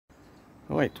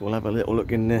Right, we'll have a little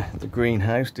look in the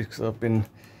greenhouse, because I've been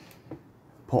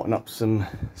potting up some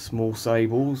small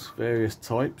sables, various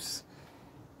types.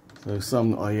 So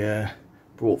some I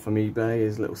brought from eBay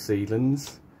as little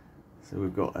seedlings. So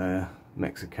we've got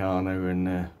Mexicana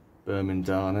and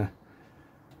Bermundana,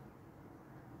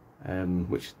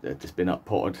 which have just been up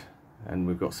potted, and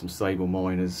we've got some sable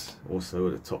miners also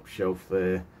at the top shelf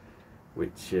there,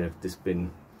 which have just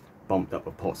been bumped up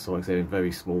a pot size. They're in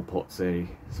very small pots. They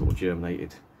sort of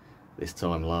germinated this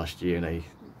time last year, and they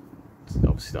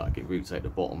obviously started to get roots out the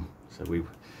bottom, so we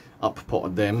up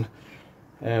potted them.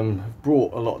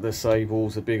 Brought a lot of the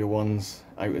sables, the bigger ones,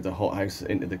 out of the hothouse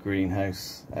into the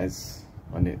greenhouse as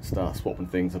I need to start swapping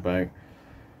things about.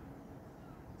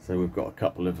 So we've got a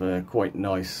couple of quite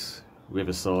nice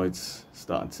riversides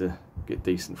starting to get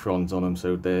decent fronds on them,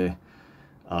 so they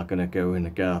are going to go in the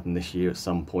garden this year at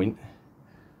some point.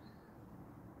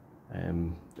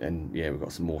 And yeah, we've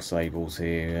got some more sables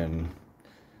here,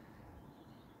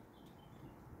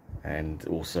 and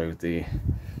also the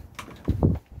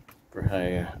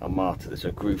Brahea amata that I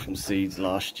grew from seeds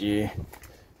last year,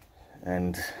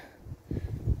 and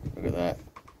look at that,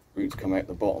 roots come out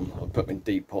the bottom. I put them in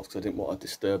deep pots because I didn't want to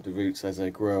disturb the roots as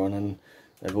they're growing, and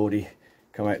they've already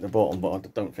come out the bottom, but I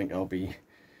don't think I'll be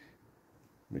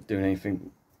doing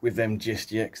anything with them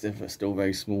just yet, because they're still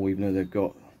very small, even though they've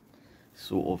got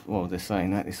sort of, well, they're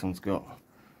saying that this one's got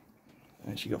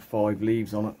actually got 5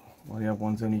 leaves on it, while the other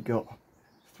one's only got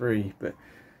 3. But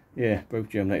yeah, both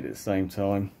germinated at the same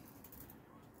time.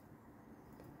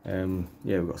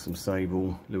 Yeah, we've got some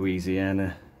sable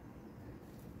Louisiana,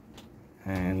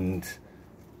 and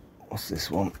what's this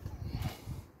one,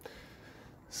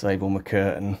 sable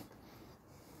McCurtain.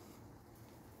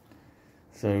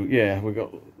 So yeah, we've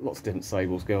got lots of different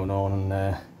sables going on, and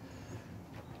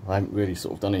I haven't really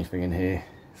sort of done anything in here,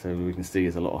 so we can see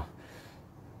there's a lot of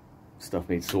stuff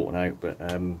needs sorting out. But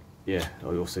yeah,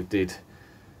 I also did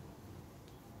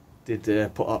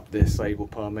put up the sable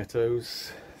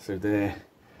palmettos, so they're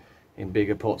in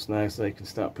bigger pots now, so they can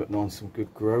start putting on some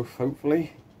good growth,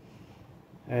 hopefully.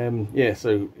 Yeah,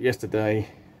 so yesterday,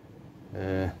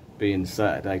 being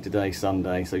Saturday, today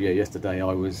Sunday, so yeah, yesterday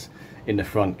I was in the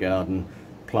front garden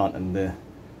planting the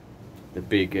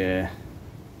big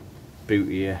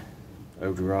Bootia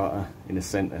odorata in the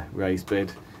centre raised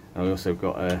bed, and I also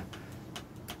got a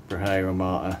Brahea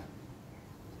amata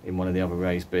in one of the other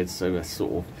raised beds, so that's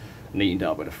sort of neatened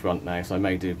up at the front now. So I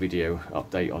may do a video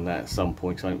update on that at some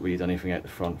point, because I haven't really done anything out the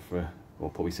front for, well,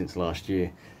 probably since last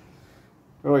year.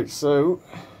 Right, so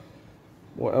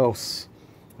what else?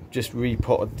 I've just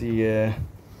repotted the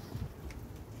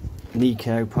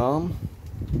Nico palm,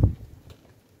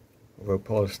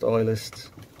 Rhopalostylus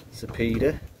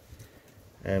sapida.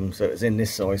 So it's in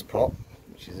this size pot,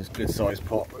 which is a good size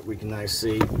pot, but we can now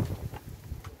see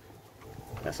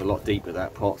that's a lot deeper,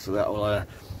 that pot, so that'll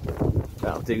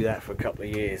do that for a couple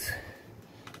of years,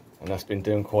 and that's been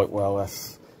doing quite well.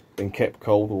 That's been kept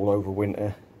cold all over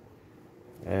winter.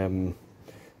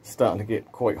 Starting to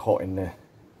get quite hot in the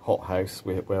hothouse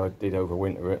where I did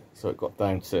overwinter it, so it got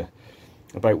down to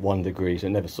about 1 degree, so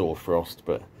it never saw frost,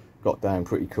 but got down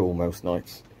pretty cool most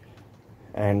nights.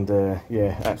 And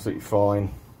yeah, absolutely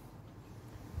fine.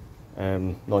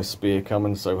 Nice spear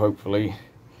coming, so hopefully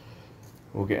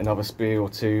we'll get another spear or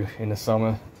 2 in the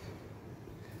summer.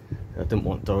 I don't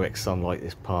want direct sunlight,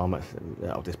 this palm,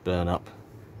 that'll just burn up.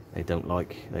 They don't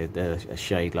like, they're a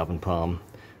shade loving palm,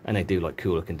 and they do like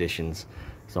cooler conditions,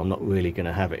 so I'm not really going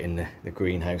to have it in the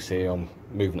greenhouse here. I'm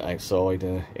moving it outside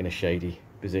in a shady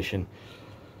position.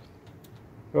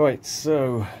 Right,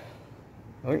 so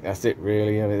I think that's it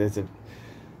really. I mean, there's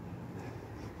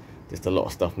just a lot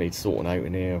of stuff needs sorting out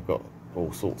in here. I've got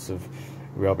all sorts of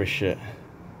rubbish that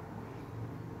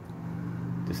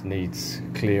just needs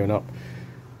clearing up.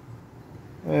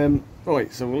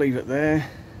 Right, so we'll leave it there.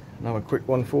 Another quick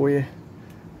one for you.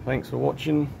 Thanks for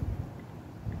watching.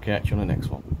 Catch you on the next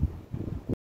one.